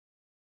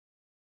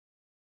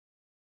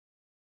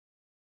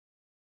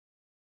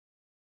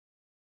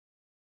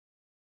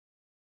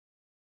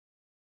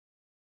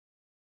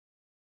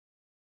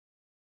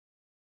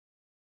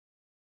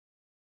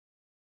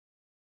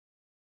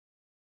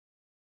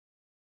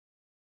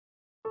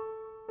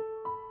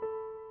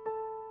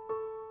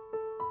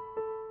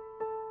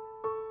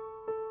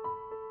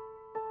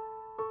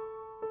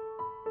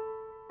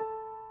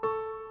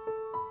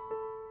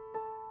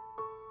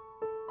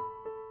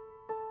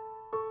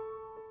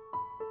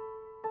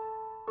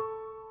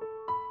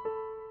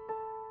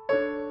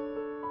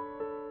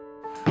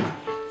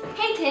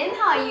Tim,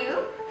 how are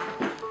you?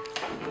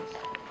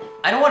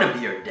 I don't want to be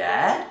your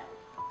dad.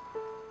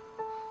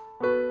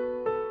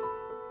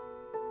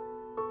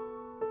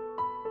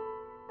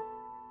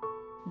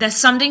 There's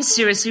something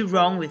seriously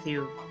wrong with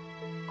you.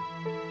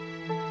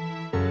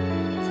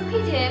 It's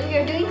okay, Tim,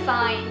 you're doing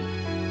fine.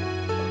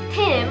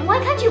 Tim,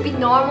 why can't you be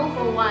normal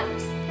for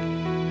once?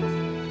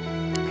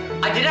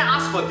 I didn't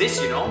ask for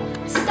this, you know.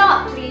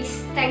 Stop,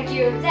 please. Thank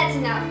you. That's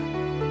enough.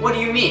 What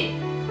do you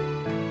mean?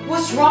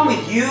 What's wrong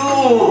with you?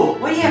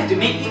 Why do you have to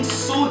make things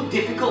so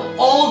difficult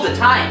all the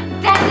time?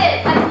 That's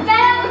it. I'm fed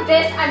up with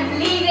this. I'm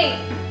leaving.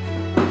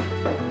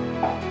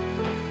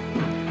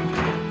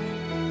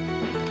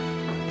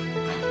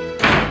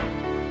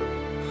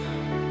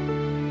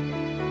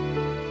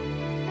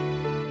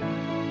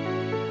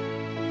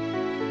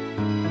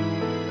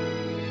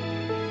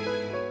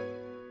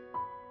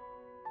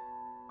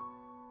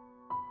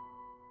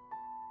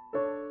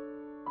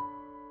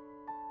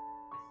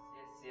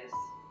 Yes.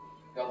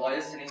 Your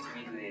lawyer's sending to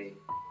me today.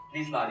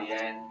 Please lah,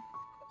 Leanne.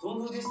 Don't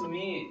do this to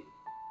me.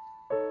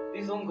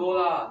 Please don't go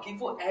lah.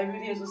 Kifo every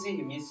day also say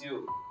he miss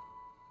you.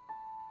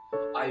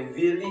 I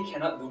really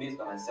cannot do this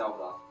by myself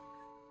lah.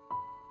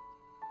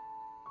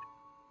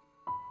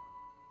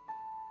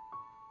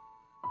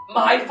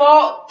 My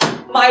fault?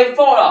 My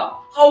fault lah.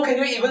 How can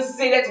you even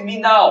say that to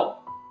me now?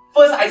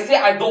 First I say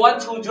I don't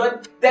want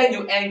children, then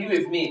you angry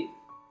with me.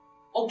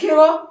 Okay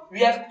lor,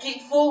 we have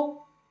Kifo.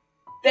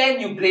 Then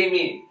you blame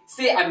me.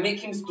 Say I make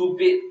him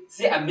stupid.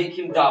 Say I make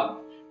him dumb.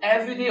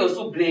 Every day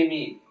also blame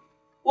me.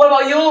 What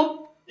about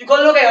you? You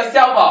gotta look at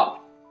yourself ah.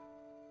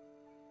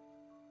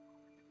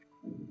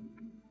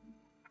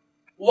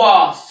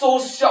 Wow, so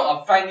shocked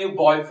I find new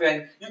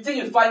boyfriend. You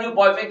think you find new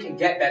boyfriend can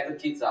get better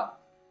kids ah?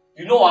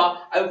 You know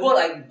ah, I work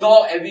like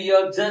dog every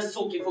year just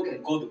so Kifo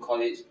can go to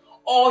college.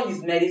 All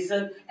his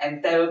medicine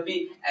and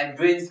therapy and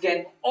brain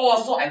scan, all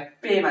also I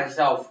pay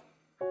myself.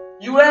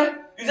 You eh?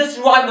 You just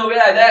run away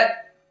like that?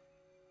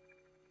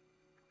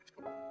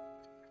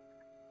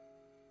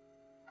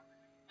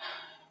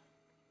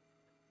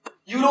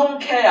 You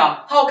don't care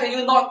ah? How can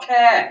you not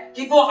care?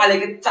 Kifo 係你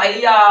嘅仔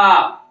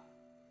啊!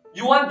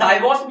 You want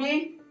divorce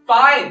me?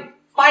 Fine!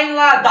 Fine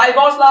啦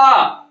divorce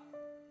啦!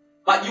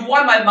 But you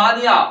want my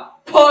money 啊?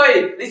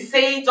 呸! 你死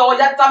咗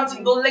一針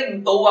錢都拎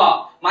唔到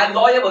啊! My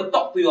lawyer will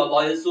talk to your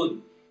lawyer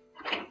soon.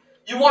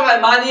 You want my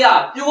money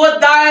啊? You will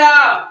die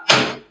啊!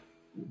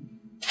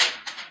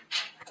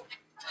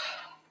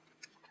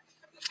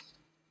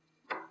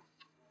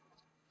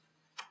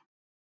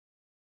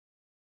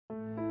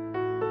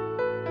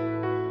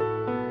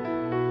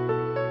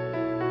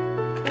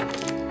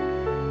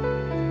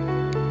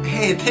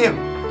 Hey Tim,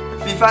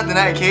 FIFA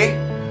tonight, okay?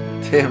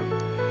 Tim,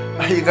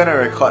 are you gonna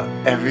record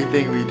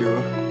everything we do?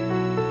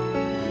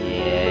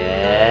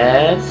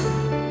 Yes.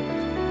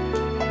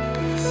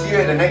 See you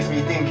at the next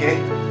meeting, okay?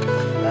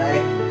 Bye.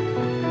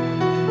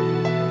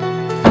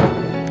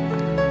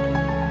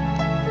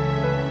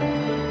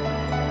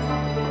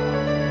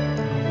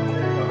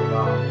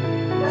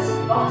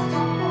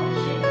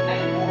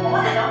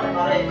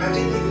 I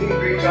think he's doing a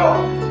great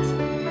job.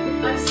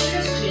 I'm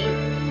serious, Jin.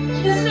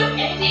 He doesn't do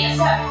anything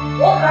except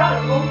walk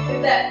around the room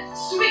with that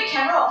stupid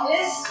camera of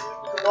his.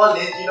 Come on,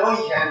 Lynn, you know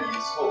he can be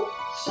useful.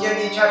 He can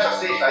be in charge of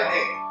stage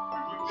lighting.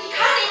 He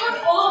can't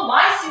even follow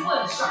my simple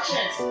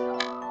instructions.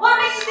 What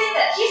makes you think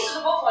that he's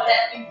suitable for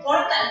that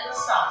important technical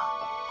stuff?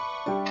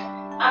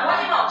 I want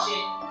him out,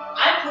 Jin.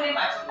 I'm putting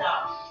my foot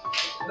down.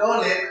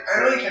 No, Lynn, I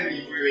know he can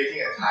be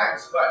infuriating at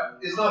times, but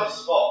it's not his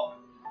fault.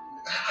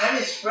 I'm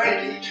his friend,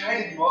 can you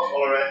try to be more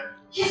tolerant?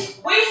 He's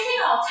wasting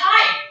our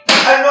time.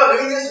 I'm not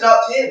doing this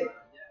without him.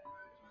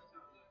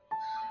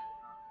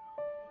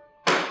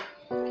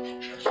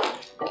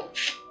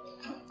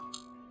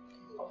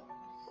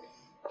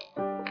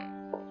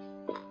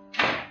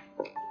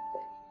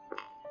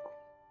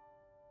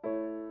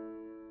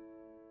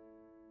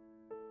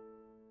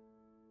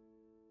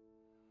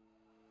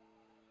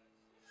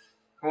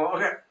 Come on,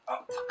 okay.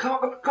 Come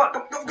on.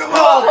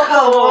 Oh,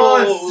 come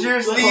on,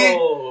 seriously?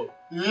 No.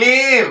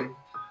 Lame.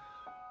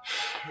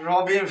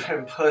 Robin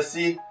Van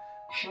Persie.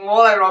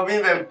 More like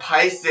Robin Van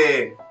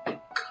Paise.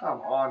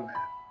 Come on, man.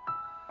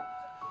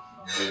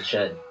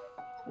 Vincent,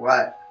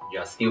 What?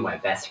 you're still my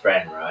best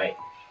friend, right?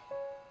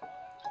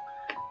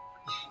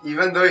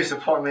 Even though you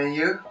support Man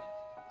U,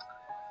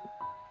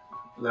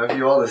 love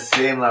you all the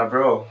same lah,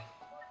 bro.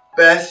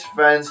 Best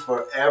friends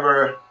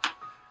forever.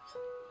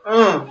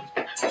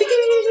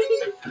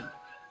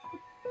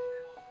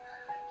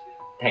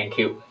 Thank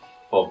you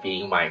for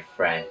being my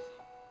friend.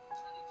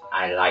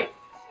 I like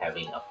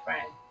having a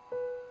friend.